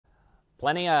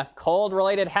Plenty of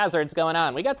cold-related hazards going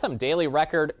on. We got some daily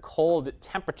record cold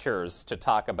temperatures to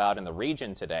talk about in the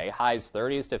region today. Highs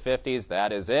 30s to 50s,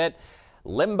 that is it.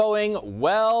 Limboing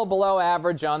well below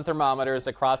average on thermometers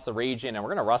across the region, and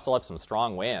we're going to rustle up some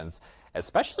strong winds,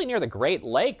 especially near the Great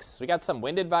Lakes. We got some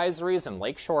wind advisories and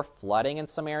lakeshore flooding in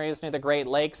some areas near the Great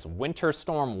Lakes. Winter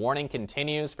storm warning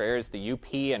continues for areas of the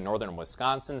UP and northern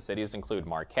Wisconsin. Cities include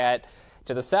Marquette.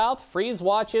 To the south, freeze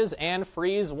watches and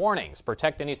freeze warnings.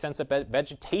 Protect any sensitive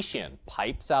vegetation,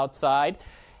 pipes outside,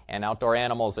 and outdoor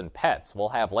animals and pets. We'll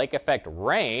have lake effect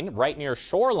rain right near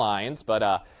shorelines,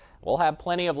 but we'll have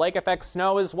plenty of lake effect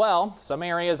snow as well. Some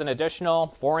areas an additional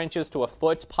 4 inches to a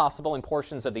foot possible in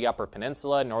portions of the upper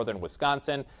peninsula, northern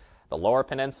Wisconsin, the lower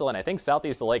peninsula, and I think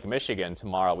southeast of Lake Michigan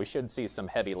tomorrow. We should see some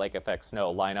heavy lake effect snow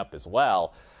line up as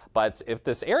well. But if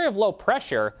this area of low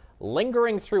pressure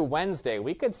lingering through Wednesday,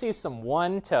 we could see some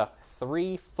 1 to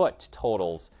 3 foot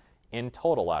totals in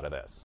total out of this.